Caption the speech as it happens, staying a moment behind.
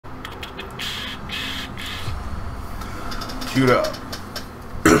queued up.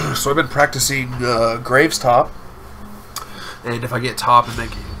 So I've been practicing Graves top, and if I get top and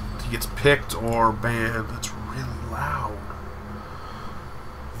he gets picked or banned, that's really loud.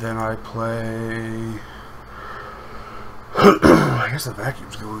 Then I play. I guess the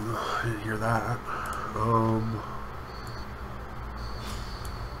vacuum's going. I didn't hear that.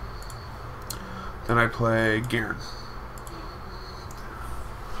 Then I play Garen.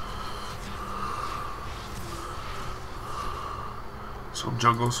 Some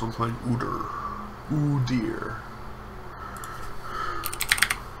jungle, so I'm playing Udyr.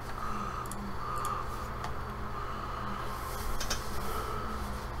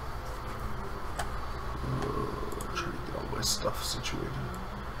 Trying to get all my stuff situated.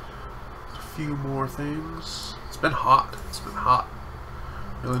 A few more things. It's been hot. It's been hot.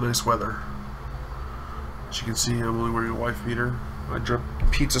 Really nice weather. As you can see, I'm only wearing a wife beater. I dripped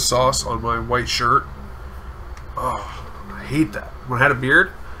pizza sauce on my white shirt. Oh. I hate that. When I had a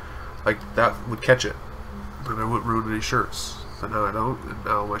beard, like that would catch it, and I wouldn't ruin any shirts. But now I don't, and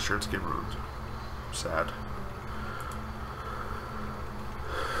now my shirts get ruined. Sad.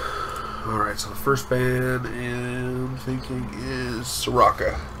 Alright, so the first ban I'm thinking is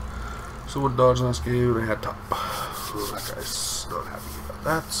Soraka. Someone dodged last game and I had top. Oh, that guy's not happy about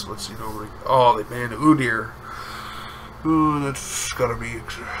that. So let's see. Oh, they banned Udyr. Oh, that's gotta be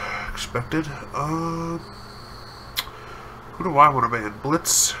expected. Who do I want to ban?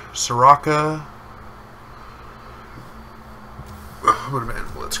 Blitz, Soraka. I'm gonna ban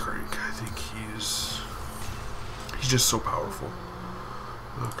Blitzcrank. I think he's just so powerful.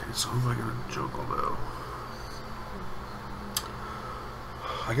 Okay, so who am I gonna jungle now?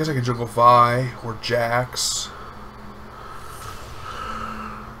 I guess I can jungle Vi or Jax.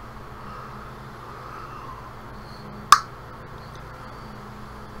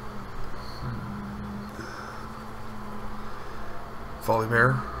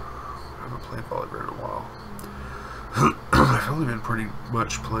 Volibear. I haven't played Volibear in a while. I've only been pretty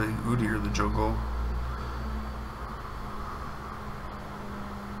much playing Udyr in the jungle.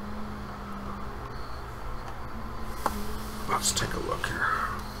 Let's take a look here.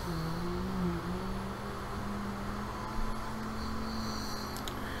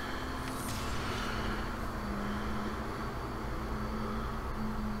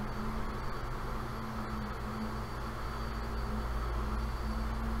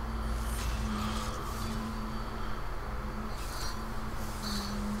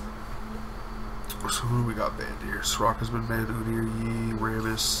 So who we got banned here? Soraka's been banned, Udyr, Yi,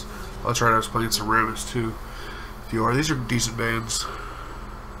 Rammus. Oh, that's right, I was playing some Rammus too. Fiora, these are decent bans.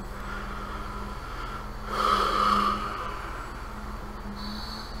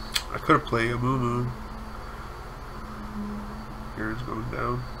 I could have played Amumu. Garen's going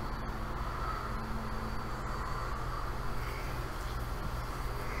down.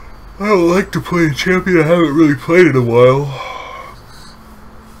 I don't like to play a champion I haven't really played in a while.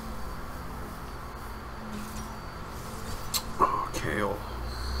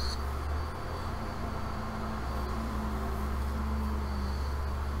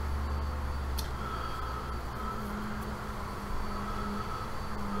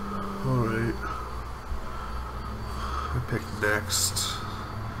 Alright. I picked next.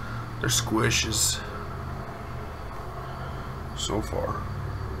 They're squishes. So far.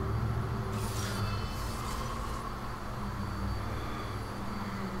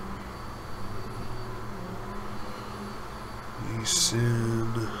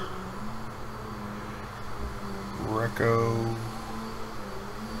 Sin. Recco.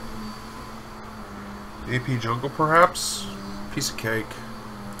 AP Jungle perhaps? Piece of cake.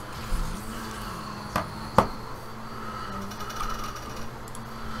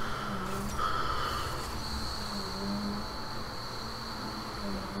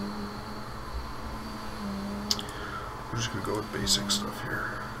 We're just gonna go with basic stuff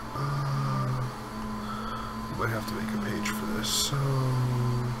here. We might have to make a page for this, so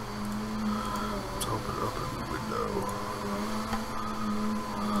let's open it up in the window.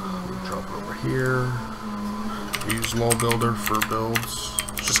 We'll drop it over here. Use LOL Builder for builds.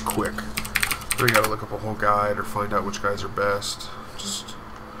 It's just quick. Then you gotta look up a whole guide or find out which guys are best. Just,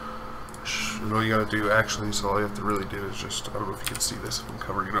 and all you gotta do actually, so all you have to really do is just, I don't know if you can see this if I'm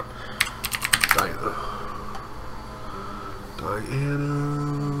covering it up. Diana.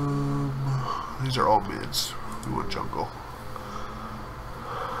 These are all mids. We want jungle.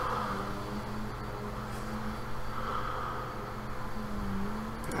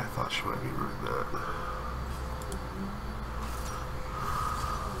 Yeah, I thought she might be running that.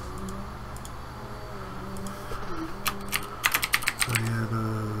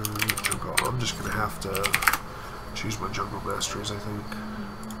 Diana, jungle. I'm just gonna have to Choose my jungle masteries, I think.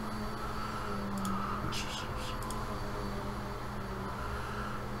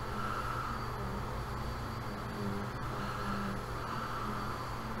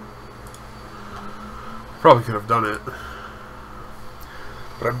 Probably could have done it.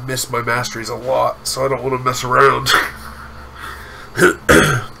 But I miss my masteries a lot, so I don't want to mess around.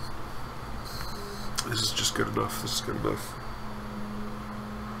 This is just good enough. This is good enough.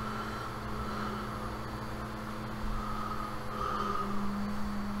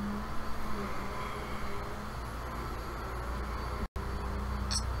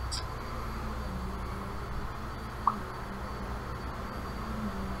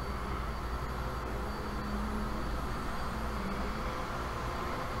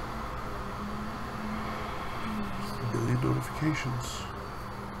 Notifications.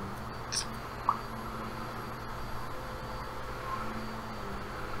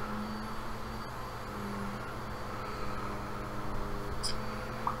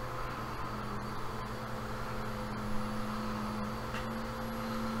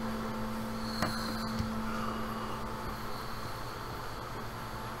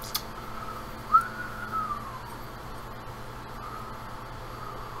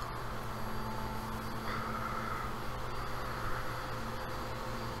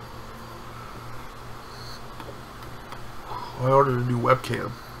 I ordered a new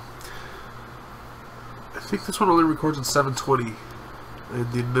webcam. I think this one only records in 720,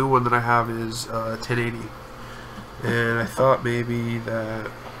 and the new one that I have is 1080. And I thought maybe that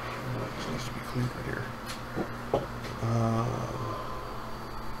it needs to be clean right here.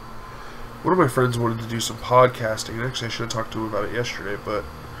 One of my friends wanted to do some podcasting, and actually I should have talked to him about it yesterday, but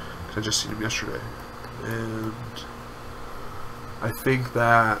I just seen him yesterday, and I think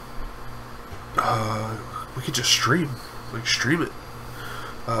that we could just stream it.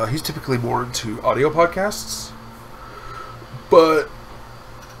 He's typically more into audio podcasts, but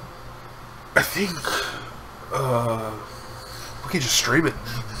I think we could just stream it.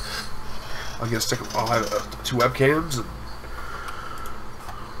 I'll have 2 webcams, and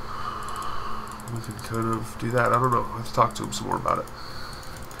we can kind of do that. I don't know. I have to talk to him some more about it.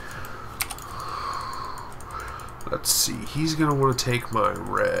 Let's see. He's gonna want to take my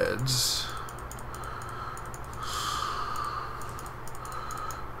reds.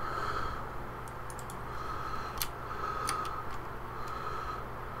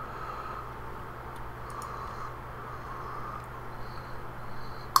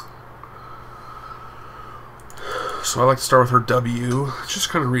 So I like to start with her W. Just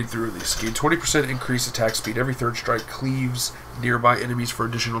kind of read through these. Gain 20% increased attack speed. Every third strike cleaves nearby enemies for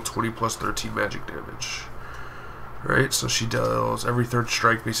additional 20 plus 13 magic damage. Right, so she does every third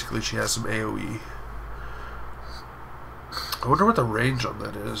strike. Basically, she has some AoE. I wonder what the range on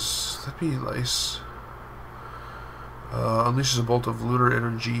that is. That'd be nice. Unleashes a bolt of lunar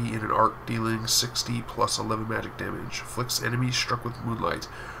energy in an arc, dealing 60 plus 11 magic damage. Afflicts enemies struck with moonlight,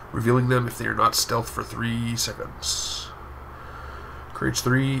 revealing them if they are not stealth for 3 seconds. Creates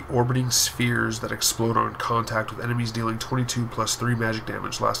 3 orbiting spheres that explode on contact with enemies, dealing 22 plus 3 magic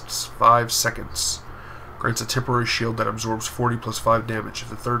damage. Lasts 5 seconds. Grants a temporary shield that absorbs 40 plus 5 damage. If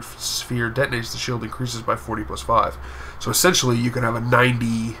the third sphere detonates, the shield increases by 40 plus 5. So essentially, you can have a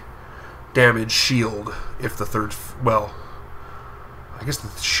 90 damage shield if the third... Well, I guess the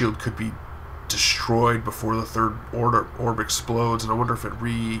shield could be destroyed before the third orb explodes, and I wonder if it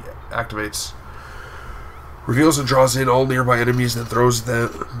reactivates. Reveals and draws in all nearby enemies, then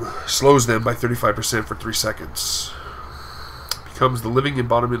slows them by 35% for 3 seconds. Becomes the living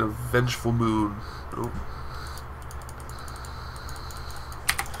embodiment of Vengeful Moon. Oh.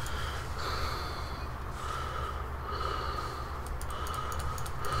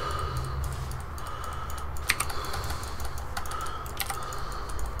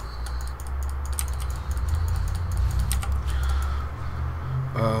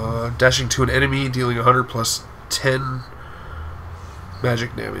 Dashing to an enemy, dealing 100 plus 10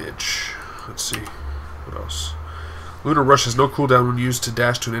 magic damage. Let's see. What else? Lunar Rush has no cooldown when used to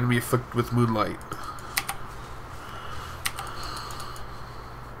dash to an enemy afflicted with moonlight.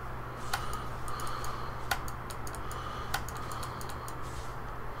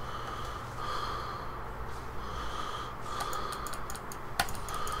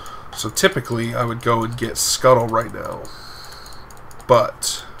 So typically I would go and get Scuttle right now,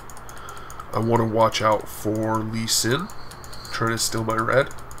 but I want to watch out for Lee Sin, trying to steal my red.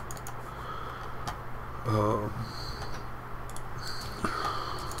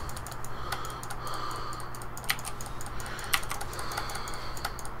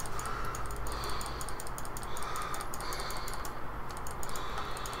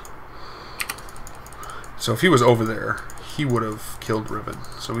 So if he was over there, he would have killed Riven.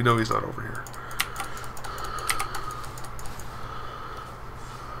 So we know he's not over here.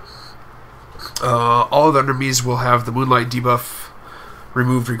 All of the enemies will have the Moonlight debuff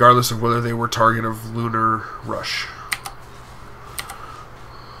removed regardless of whether they were target of Lunar Rush.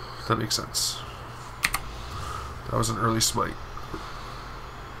 That makes sense. That was an early smite.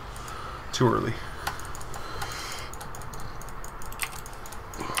 Too early.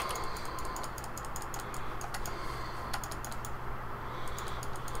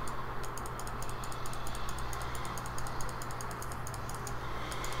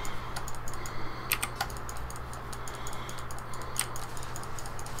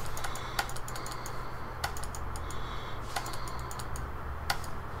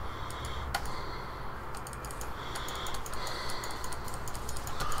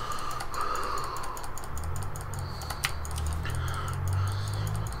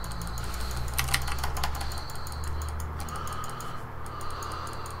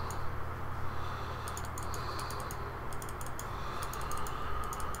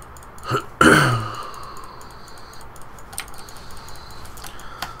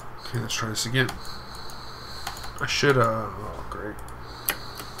 Okay, let's try this again. I should, oh, great.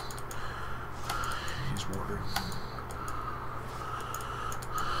 He's warded.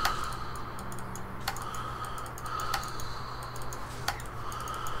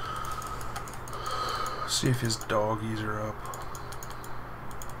 See if his doggies are up.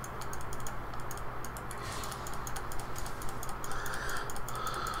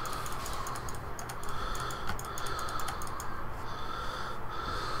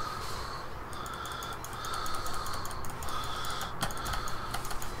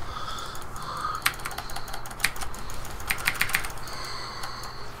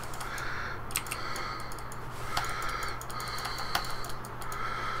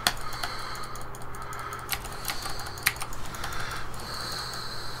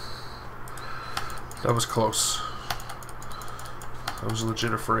 That was close. I was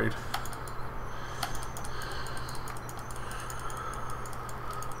legit afraid.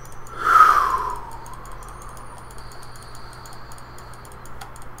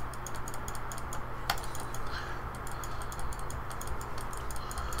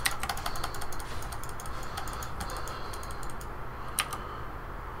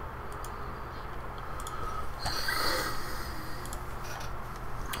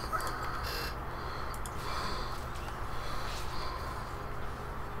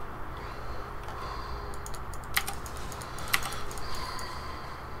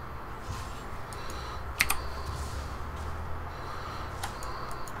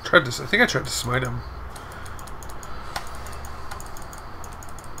 I think I tried to smite him.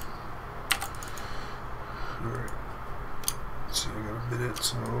 Alright. Let's see, I got a minute,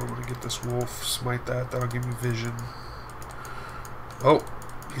 so I'm gonna get this wolf, smite that, that'll give me vision. Oh,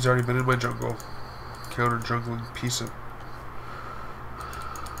 he's already been in my jungle. Counter jungling piece of...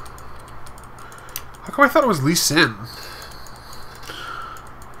 How come I thought it was Lee Sin?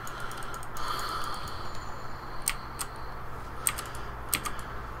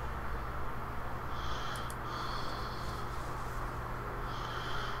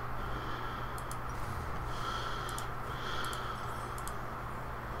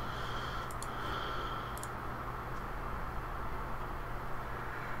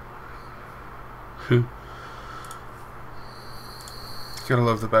 Gotta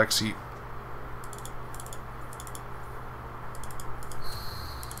love the back seat.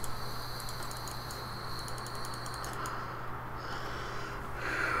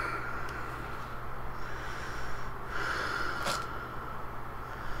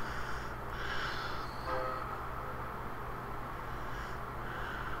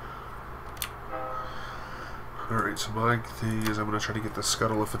 Alright, so my thing is I'm gonna try to get the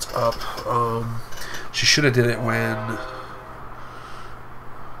scuttle if it's up. She should have did it when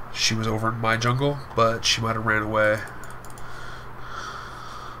she was over in my jungle, but she might have ran away.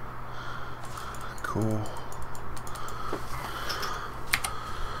 Cool.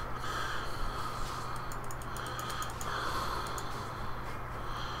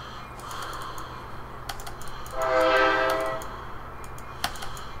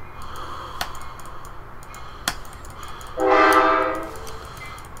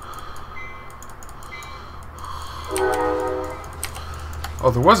 Oh,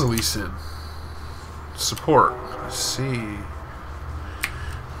 there was a Lee Sin. Support. I see.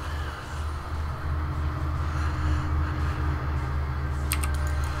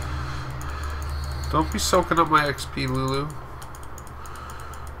 Don't be soaking up my XP, Lulu.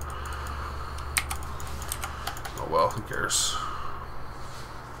 Oh well, who cares?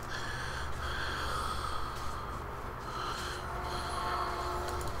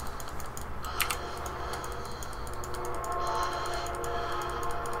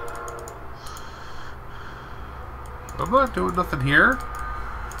 I'm not doing nothing here.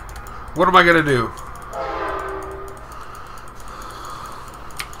 What am I gonna do?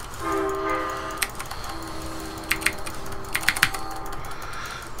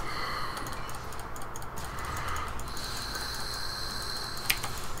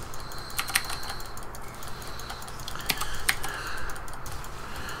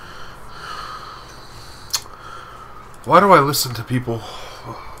 Why do I listen to people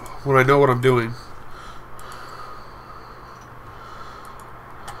when I know what I'm doing?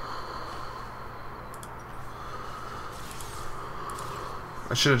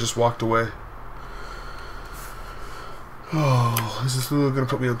 I should have just walked away. Oh, is this Lulu going to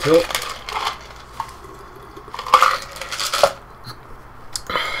put me on tilt?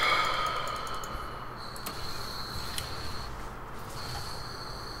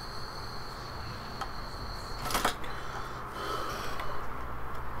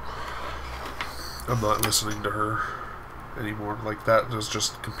 I'm not listening to her anymore. Like, that was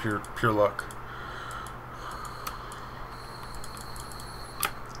just pure luck.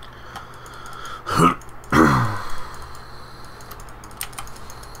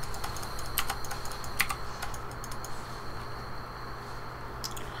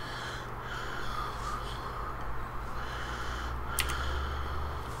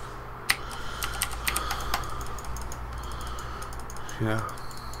 Yeah,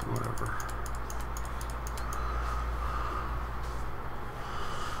 whatever.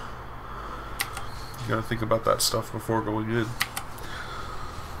 You gotta think about that stuff before going in.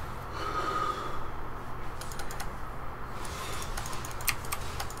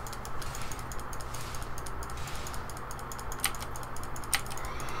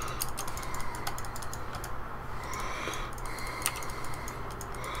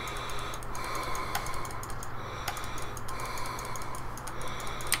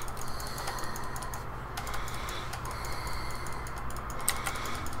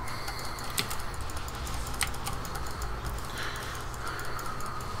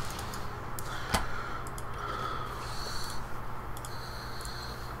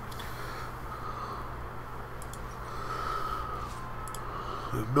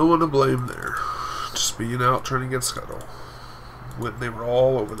 No one to blame there. Just being out trying to get Scuttle when they were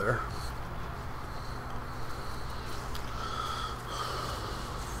all over there.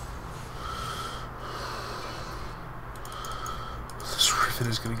 This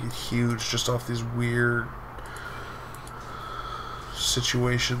ribbon is going to get huge just off these weird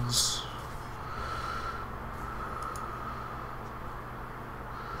situations.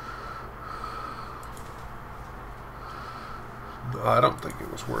 I don't think it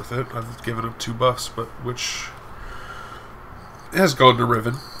was worth it. I've given him 2 buffs, but which has gone to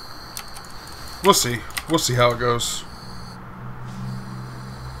Riven. We'll see. We'll see how it goes.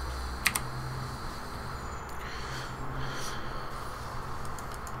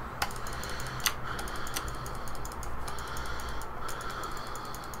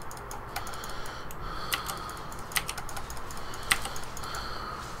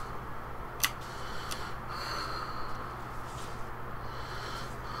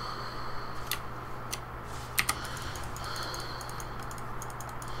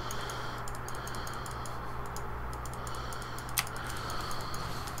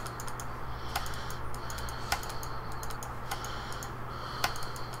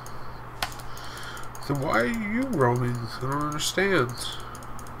 So why are you roaming? I don't understand.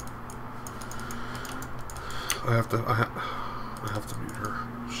 I have to mute her.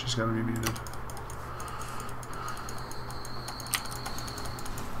 She's got to be muted.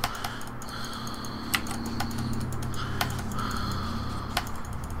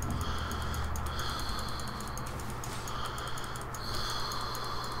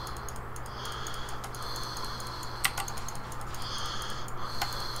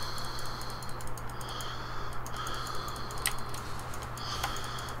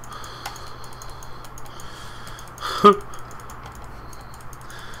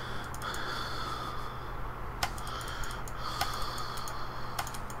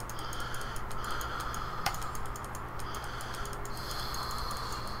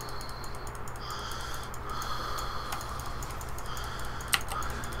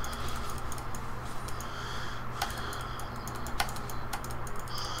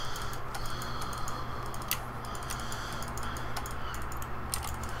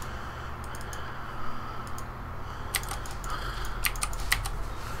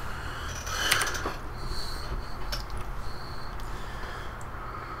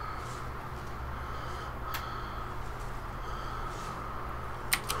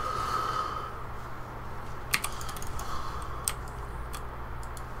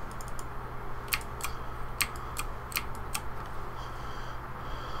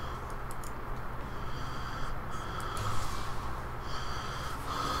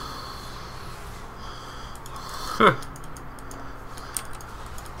 I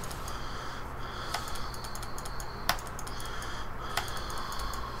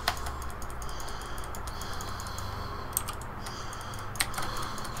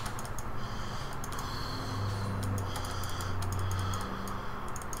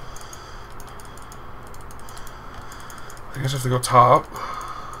guess I have to go top.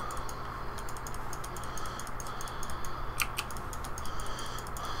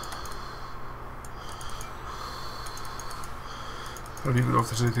 I don't even know if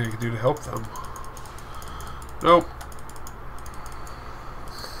there's anything I can do to help them. Nope.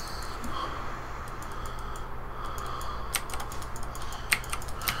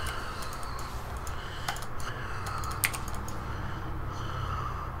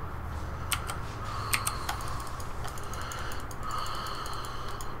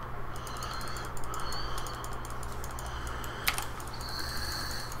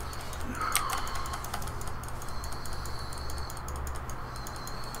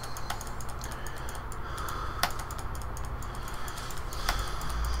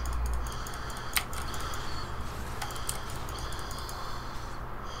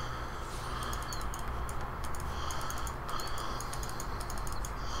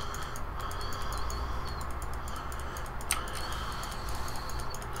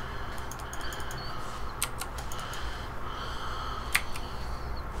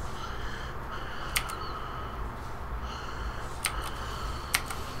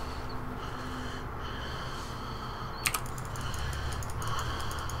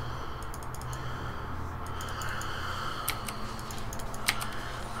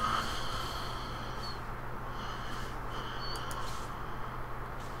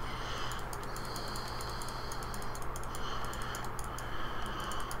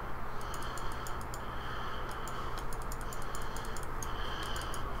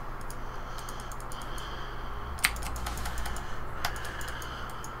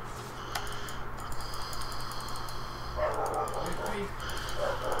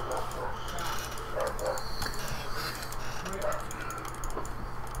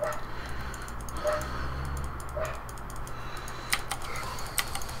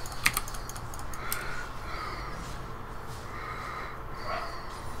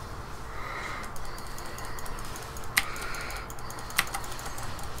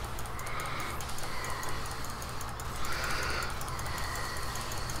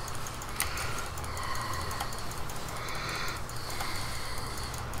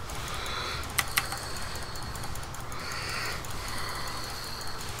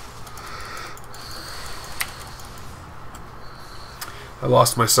 I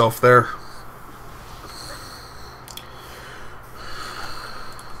lost myself there.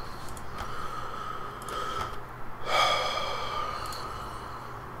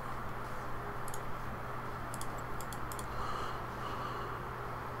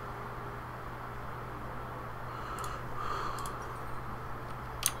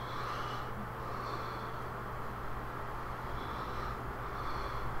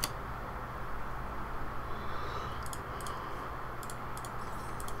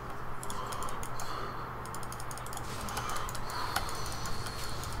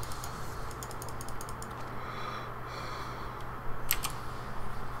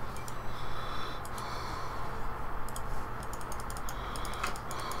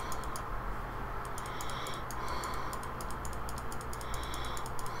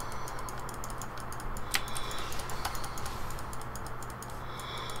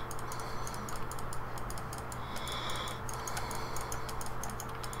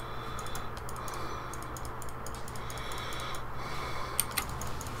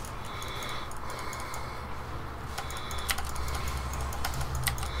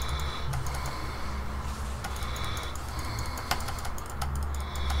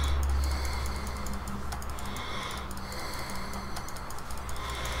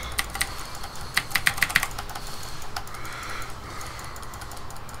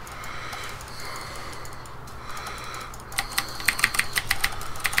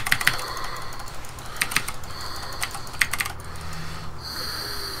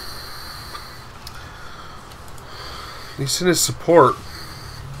 He's in his support.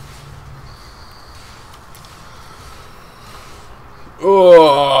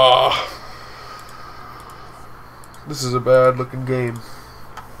 Oh, this is a bad looking game.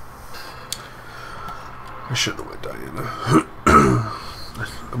 I shouldn't have went Diana.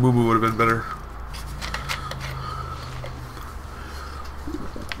 A moo-moo would have been better.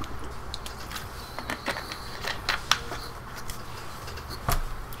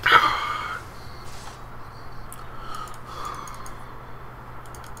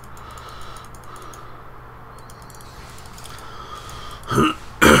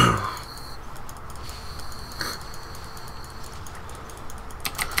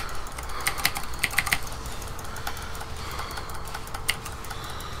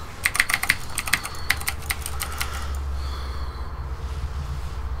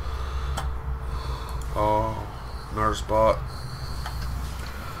 $10 bought.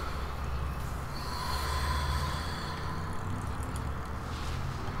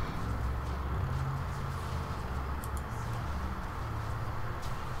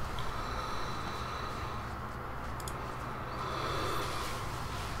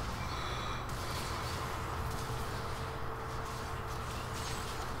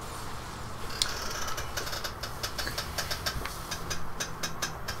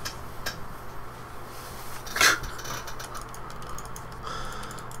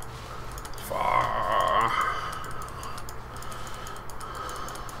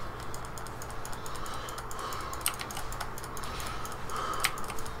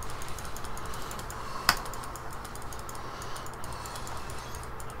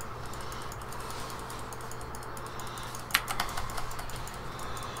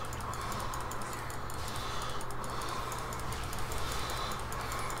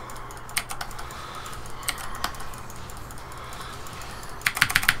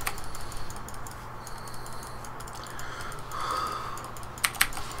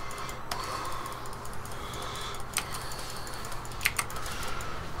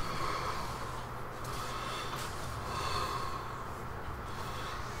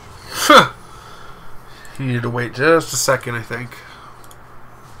 You needed to wait just a second, I think.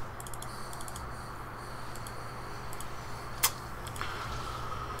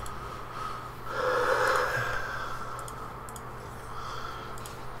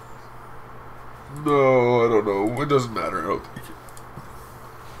 No, I don't know. It doesn't matter. I don't think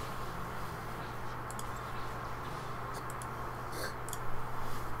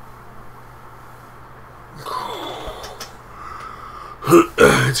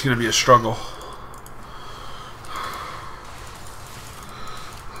it's going to be a struggle.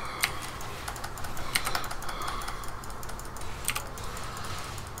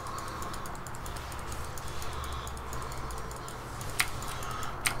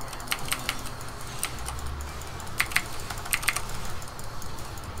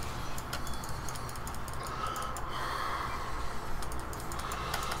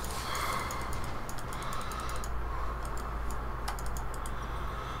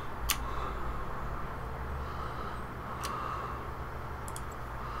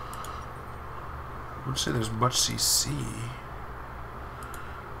 I wouldn't say there's much CC.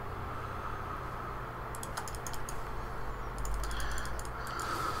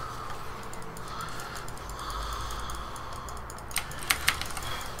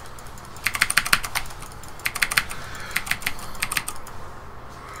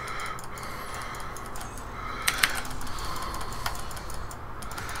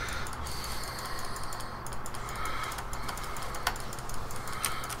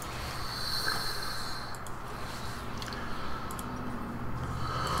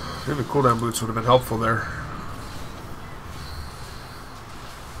 Maybe cooldown boots would have been helpful there.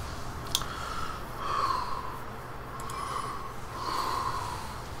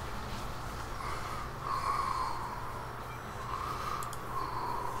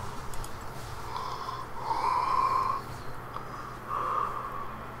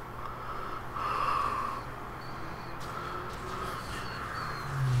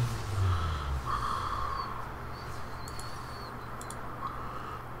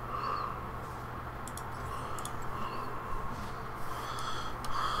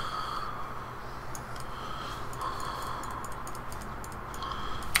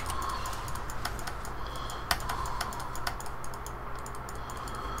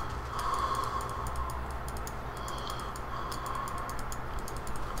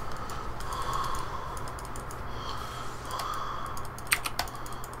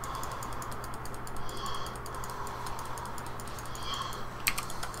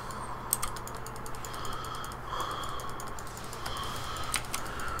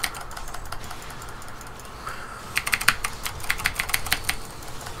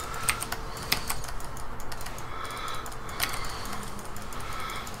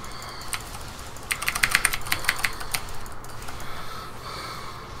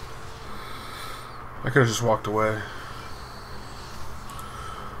 I could have just walked away.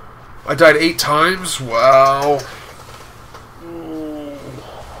 I died 8 times? Wow.